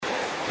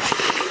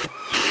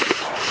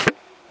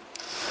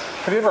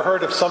Have you ever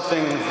heard of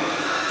something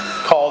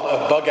called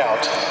a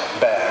bug-out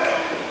bag?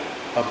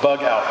 A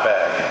bug-out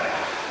bag.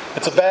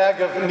 It's a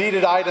bag of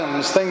needed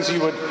items, things you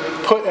would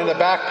put in a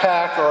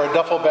backpack or a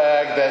duffel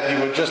bag that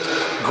you would just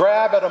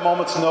grab at a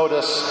moment's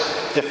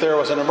notice if there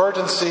was an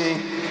emergency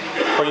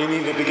or you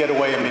needed to get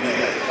away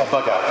immediately. A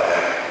bug-out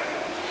bag.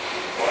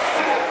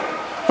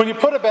 When you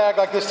put a bag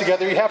like this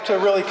together, you have to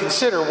really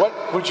consider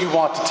what would you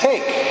want to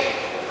take.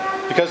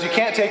 Because you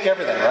can't take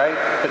everything, right?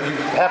 But you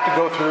have to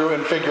go through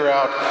and figure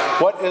out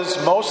what is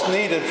most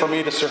needed for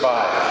me to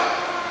survive.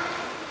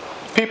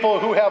 People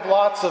who have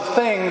lots of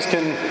things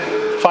can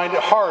find it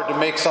hard to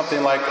make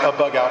something like a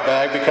bug-out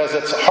bag because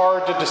it's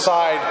hard to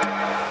decide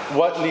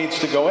what needs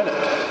to go in it.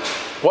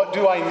 What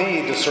do I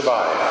need to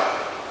survive?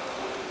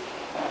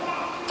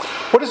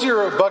 What is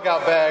your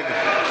bug-out bag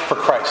for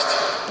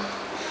Christ?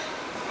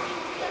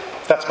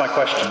 That's my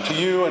question to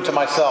you and to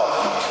myself.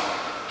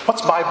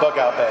 What's my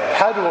bug-out bag?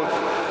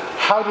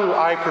 How do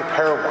I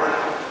prepare one?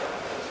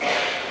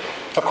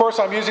 Of course,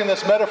 I'm using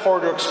this metaphor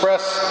to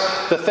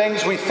express the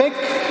things we think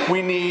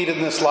we need in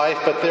this life,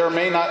 but there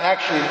may not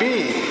actually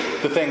be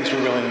the things we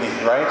really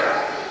need, right?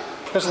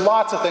 There's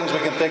lots of things we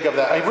can think of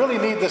that. I really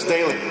need this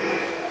daily.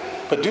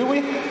 But do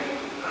we?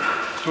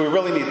 Do we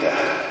really need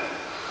that?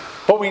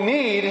 What we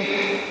need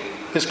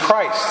is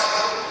Christ.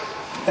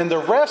 And the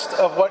rest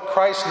of what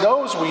Christ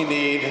knows we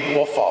need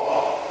will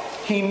follow.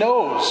 He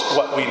knows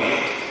what we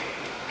need.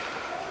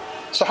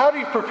 So how do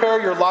you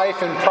prepare your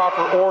life in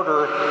proper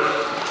order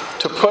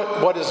to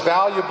put what is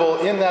valuable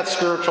in that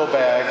spiritual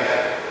bag,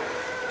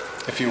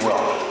 if you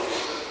will?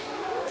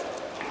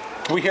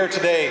 We hear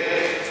today,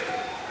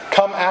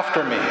 "Come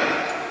after me."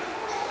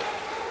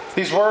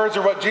 These words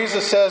are what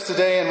Jesus says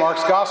today in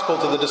Mark's Gospel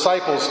to the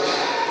disciples.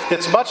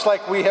 It's much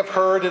like we have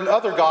heard in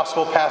other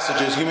Gospel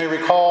passages. You may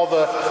recall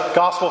the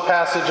Gospel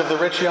passage of the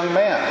rich young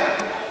man,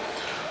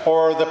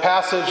 or the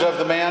passage of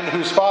the man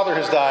whose father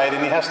has died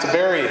and he has to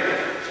bury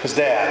his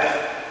dad.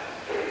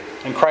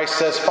 And Christ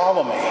says,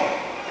 "Follow me."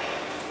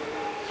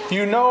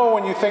 You know,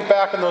 when you think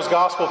back in those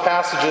gospel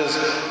passages,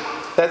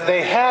 that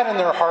they had in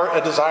their heart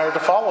a desire to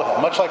follow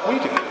him, much like we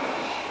do.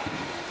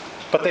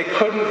 But they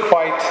couldn't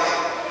quite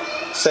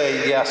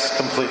say yes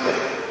completely.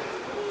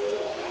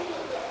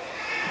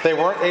 They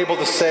weren't able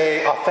to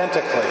say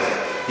authentically,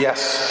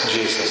 "Yes,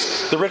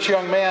 Jesus." The rich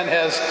young man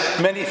has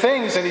many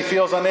things and he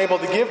feels unable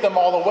to give them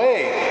all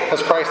away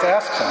as Christ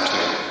asks him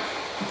to.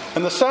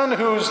 And the son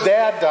whose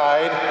dad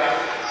died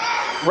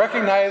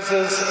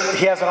recognizes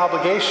he has an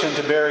obligation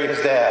to bury his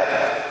dad.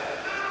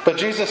 But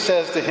Jesus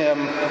says to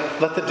him,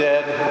 "Let the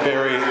dead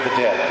bury the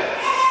dead."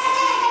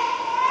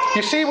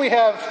 You see, we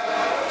have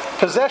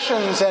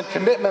possessions and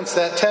commitments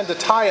that tend to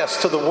tie us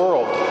to the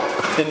world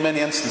in many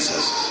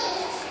instances.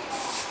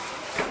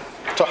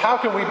 So how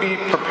can we be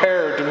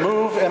prepared to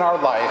move in our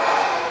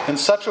life in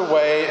such a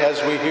way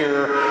as we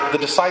hear the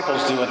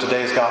disciples do in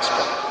today's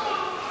gospel?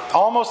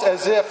 Almost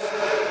as if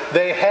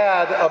they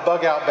had a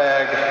bug-out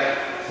bag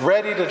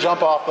ready to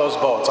jump off those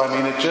boats. I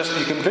mean,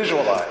 you can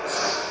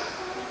visualize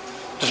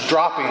just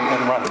dropping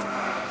and running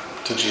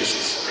to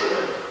Jesus.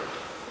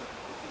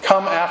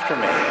 "Come after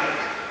me."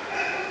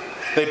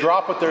 They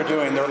drop what they're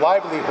doing, their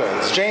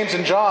livelihoods. James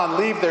and John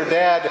leave their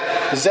dad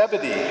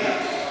Zebedee.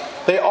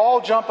 They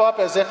all jump up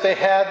as if they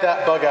had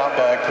that bug-out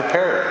bag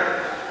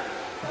prepared.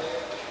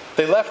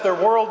 They left their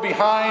world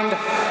behind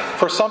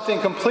for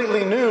something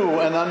completely new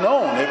and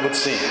unknown, it would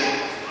seem.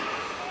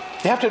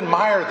 You have to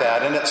admire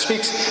that, and it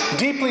speaks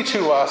deeply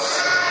to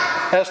us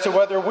as to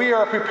whether we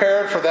are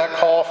prepared for that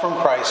call from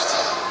Christ.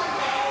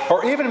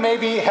 Or even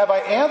maybe, have I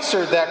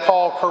answered that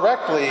call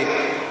correctly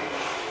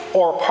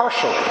or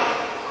partially?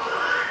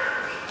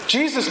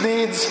 Jesus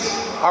needs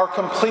our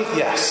complete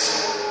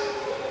yes.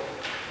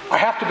 I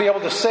have to be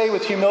able to say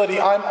with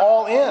humility, "I'm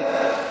all in."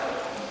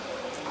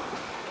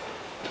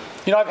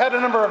 You know, I've had a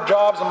number of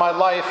jobs in my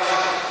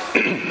life,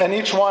 and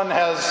each one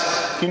has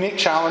unique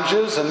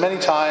challenges, and many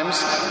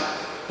times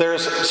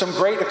there's some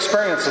great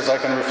experiences I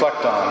can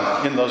reflect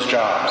on in those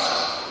jobs.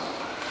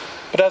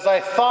 But as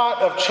I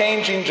thought of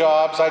changing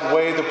jobs, I'd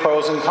weigh the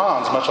pros and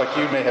cons, much like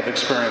you may have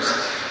experienced.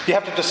 You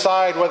have to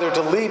decide whether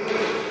to leap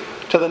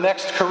to the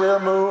next career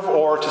move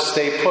or to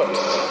stay put.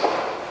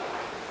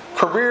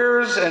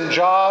 Careers and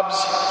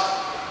jobs,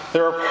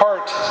 they're a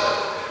part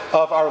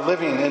of our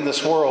living in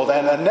this world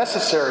and a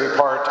necessary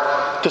part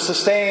to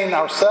sustain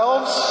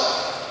ourselves,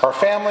 our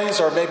families,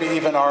 or maybe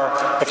even our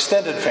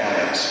extended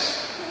families.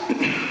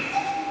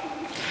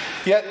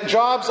 Yet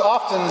jobs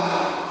often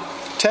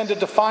tend to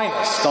define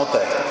us, don't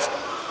they?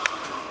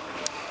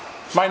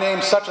 My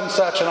name's such and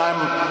such, and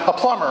I'm a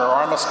plumber, or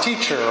I'm a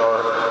teacher,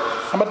 or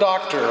I'm a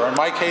doctor, or in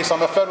my case,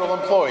 I'm a federal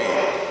employee.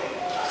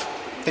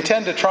 They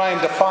tend to try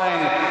and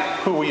define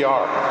who we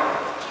are.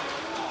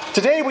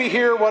 Today we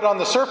hear what on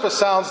the surface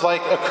sounds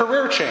like a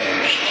career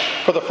change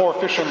for the four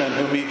fishermen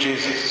who meet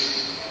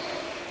Jesus.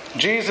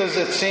 Jesus,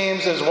 it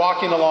seems, is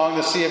walking along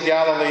the Sea of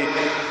Galilee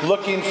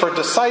looking for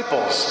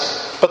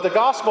disciples. But the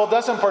gospel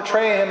doesn't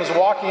portray him as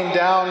walking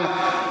down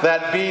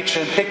that beach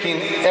and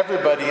picking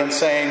everybody and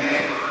saying,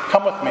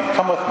 "Come with me,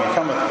 come with me,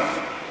 come with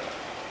me."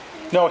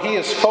 No, he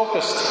is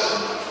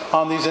focused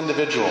on these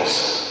individuals.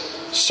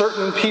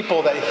 Certain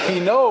people that he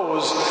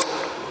knows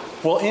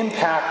will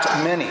impact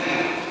many.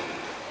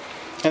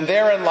 And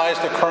therein lies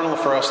the kernel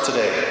for us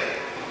today.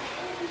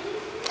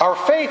 Our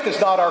faith is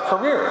not our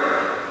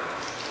career.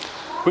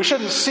 We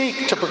shouldn't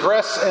seek to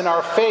progress in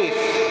our faith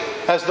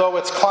as though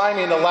it's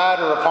climbing a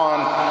ladder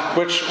upon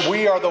which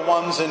we are the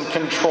ones in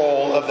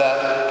control of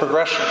that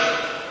progression.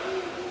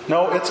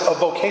 No, it's a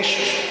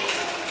vocation,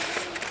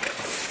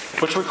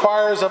 which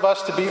requires of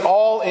us to be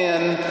all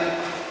in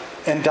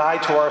and die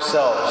to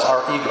ourselves,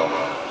 our ego.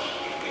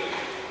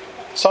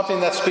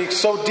 Something that speaks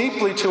so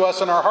deeply to us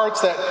in our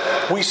hearts that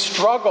we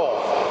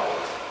struggle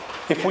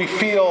if we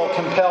feel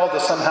compelled to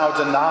somehow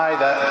deny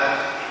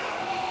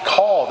that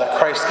call that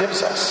Christ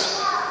gives us.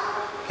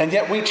 And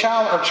yet we are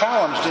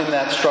challenged in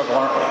that struggle,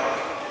 aren't we?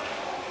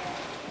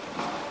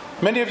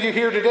 Many of you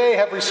here today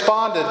have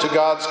responded to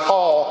God's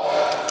call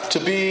to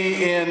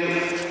be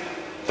in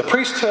the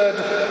priesthood,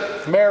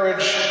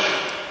 marriage,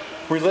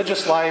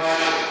 religious life,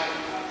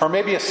 or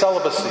maybe a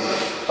celibacy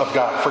of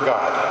God for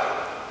God.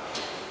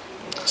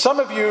 Some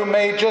of you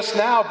may just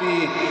now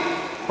be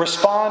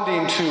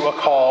responding to a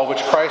call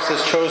which Christ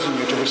has chosen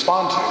you to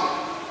respond to.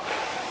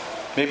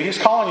 Maybe he's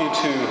calling you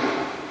to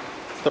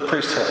the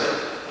priesthood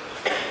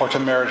or to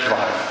marriage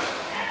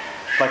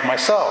life, like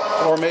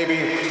myself, or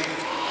maybe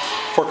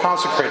for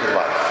consecrated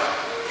life.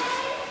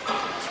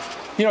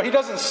 You know, he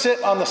doesn't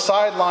sit on the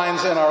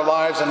sidelines in our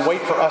lives and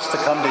wait for us to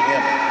come to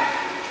him.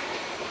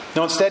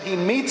 No, instead, he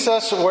meets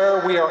us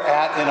where we are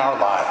at in our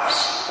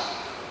lives.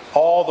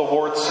 All the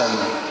warts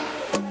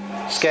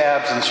and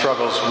scabs and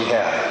struggles we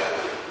have.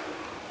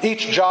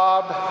 Each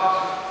job,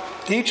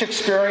 each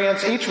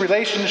experience, each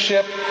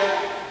relationship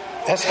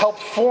has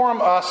helped form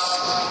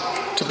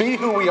us to be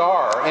who we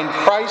are. And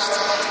Christ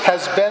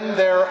has been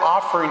there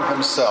offering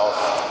himself,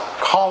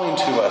 calling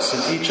to us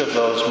in each of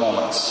those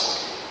moments.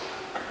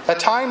 At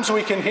times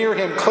we can hear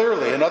him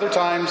clearly, and other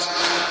times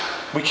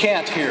we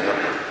can't hear,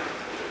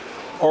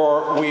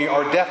 or we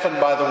are deafened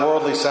by the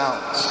worldly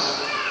sounds.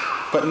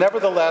 But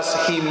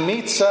nevertheless, he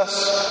meets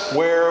us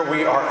where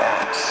we are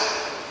at,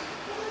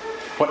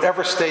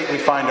 whatever state we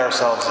find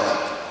ourselves in.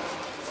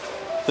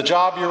 The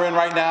job you're in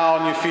right now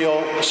and you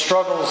feel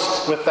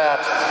struggles with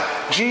that,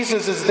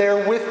 Jesus is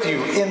there with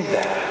you in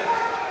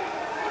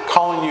that,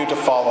 calling you to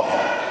follow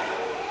him.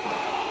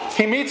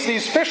 He meets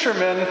these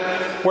fishermen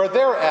where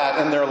they're at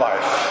in their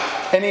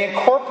life, and he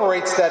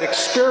incorporates that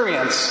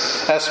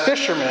experience as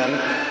fishermen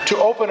to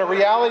open a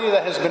reality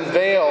that has been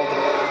veiled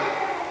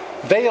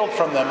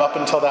from them up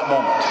until that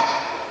moment.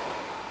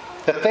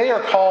 That they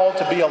are called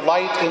to be a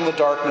light in the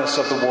darkness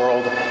of the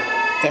world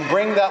and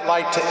bring that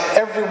light to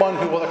everyone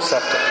who will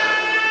accept it.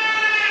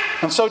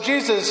 And so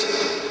Jesus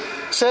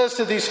says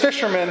to these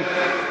fishermen,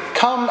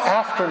 "Come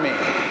after me,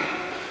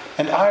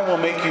 and I will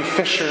make you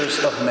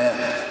fishers of men."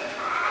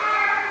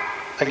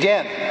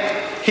 Again,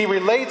 he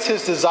relates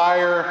his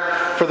desire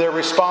for their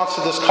response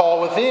to this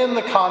call within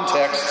the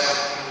context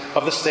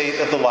of the state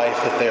of the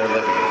life that they are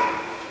living,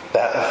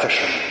 that of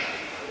fishermen.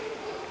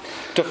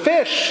 To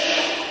fish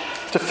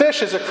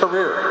is a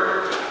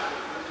career.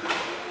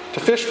 To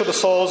fish for the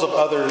souls of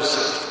others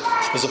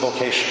is a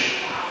vocation.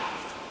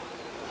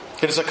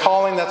 It is a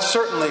calling that's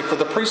certainly for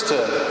the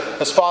priesthood,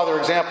 as Father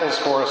examples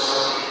for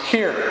us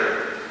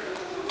here,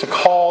 to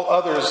call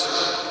others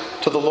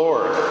to the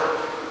Lord.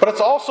 But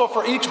it's also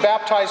for each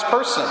baptized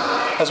person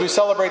as we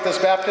celebrate this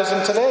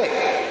baptism today.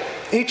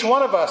 Each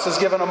one of us is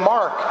given a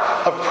mark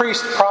of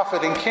priest,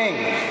 prophet, and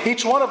king.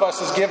 Each one of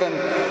us is given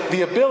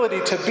the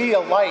ability to be a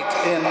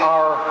light in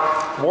our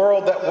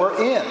world that we're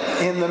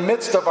in the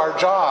midst of our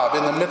job,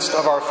 in the midst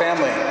of our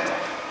family,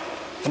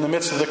 in the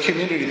midst of the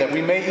community that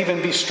we may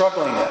even be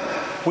struggling in.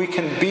 We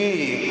can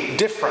be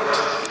different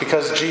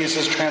because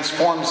Jesus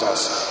transforms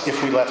us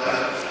if we let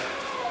him.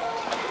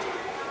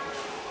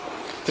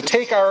 To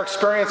take our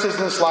experiences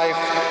in this life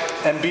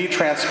and be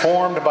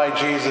transformed by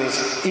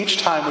Jesus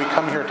each time we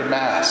come here to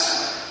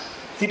Mass,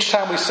 each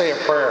time we say a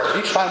prayer,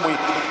 each time we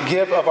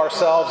give of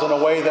ourselves in a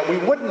way that we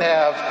wouldn't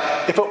have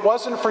if it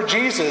wasn't for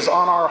Jesus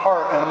on our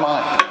heart and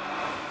mind.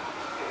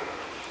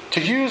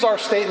 To use our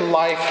state in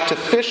life to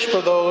fish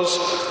for those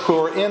who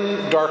are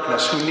in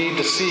darkness, who need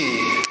to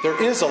see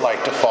there is a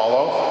light to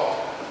follow,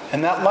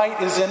 and that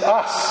light is in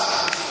us.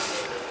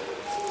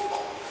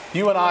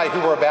 You and I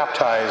who are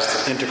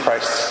baptized into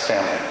Christ's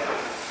family.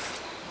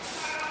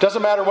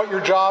 Doesn't matter what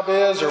your job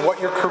is or what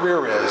your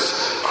career is,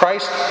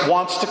 Christ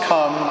wants to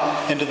come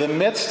into the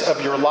midst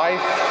of your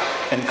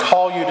life and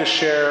call you to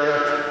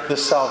share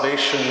this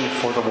salvation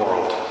for the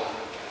world.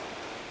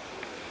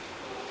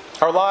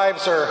 Our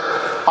lives are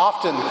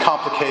often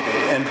complicated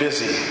and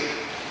busy.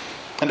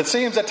 And it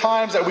seems at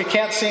times that we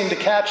can't seem to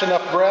catch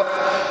enough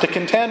breath to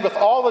contend with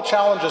all the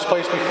challenges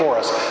placed before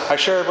us. I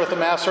shared with the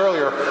Mass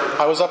earlier,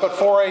 I was up at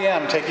 4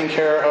 a.m. taking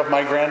care of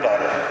my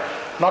granddaughter.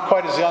 Not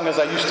quite as young as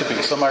I used to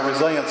be, so my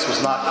resilience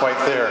was not quite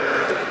there.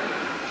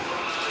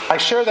 I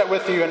share that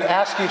with you and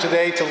ask you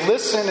today to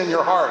listen in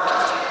your heart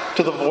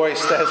to the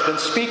voice that has been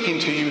speaking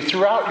to you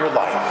throughout your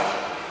life.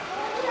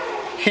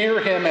 Hear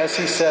him as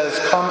he says,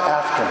 "Come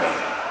after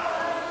me."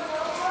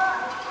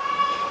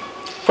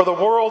 For the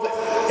world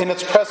in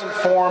its present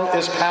form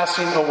is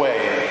passing away,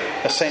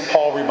 as St.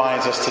 Paul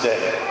reminds us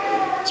today.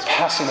 It's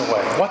passing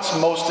away. What's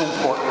most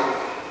important?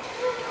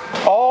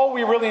 All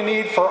we really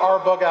need for our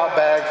bug-out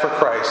bag for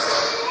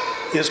Christ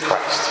is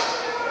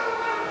Christ.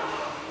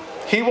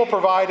 He will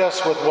provide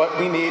us with what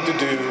we need to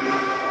do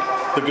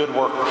the good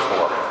work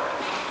for.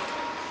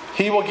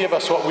 He will give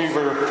us what we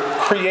were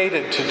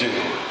created to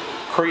do,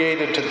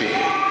 created to be.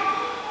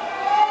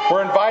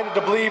 We're invited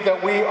to believe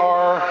that we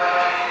are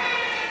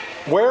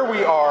where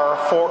we are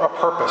for a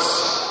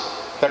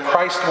purpose that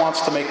Christ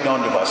wants to make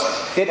known to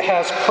us. It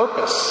has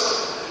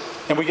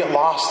purpose, and we get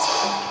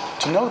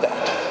lost to know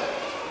that.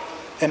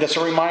 And it's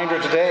a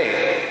reminder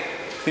today.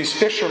 These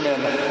fishermen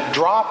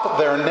drop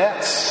their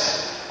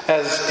nets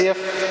as if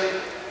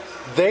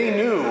they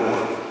knew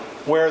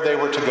where they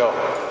were to go.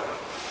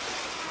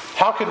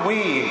 How could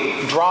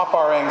we drop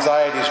our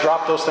anxieties,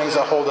 drop those things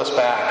that hold us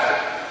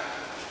back,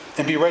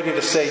 and be ready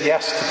to say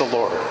yes to the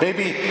Lord?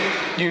 Maybe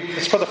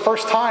it's for the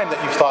first time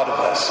that you've thought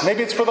of this.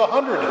 Maybe it's for the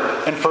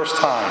 101st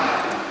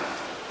time.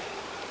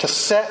 To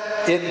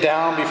set it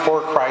down before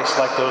Christ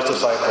like those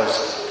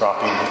disciples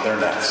dropping their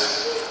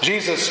nets.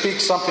 Jesus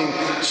speaks something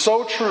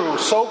so true,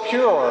 so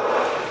pure,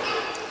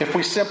 if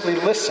we simply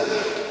listen,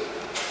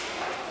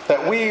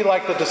 that we,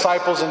 like the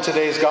disciples in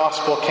today's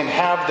gospel, can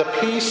have the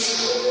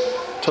peace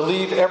to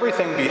leave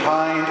everything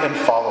behind and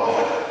follow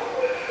Him.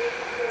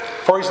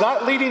 For He's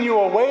not leading you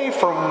away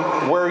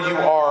from where you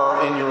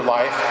are in your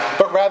life,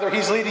 but rather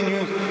He's leading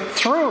you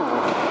through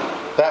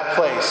that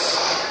place,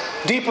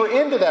 deeper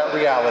into that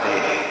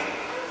reality,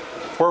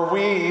 where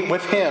we,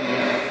 with Him,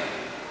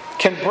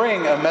 can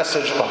bring a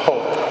message of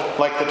hope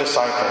like the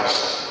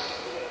disciples.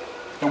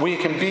 And we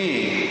can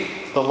be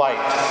the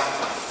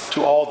light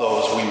to all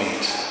those we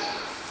meet.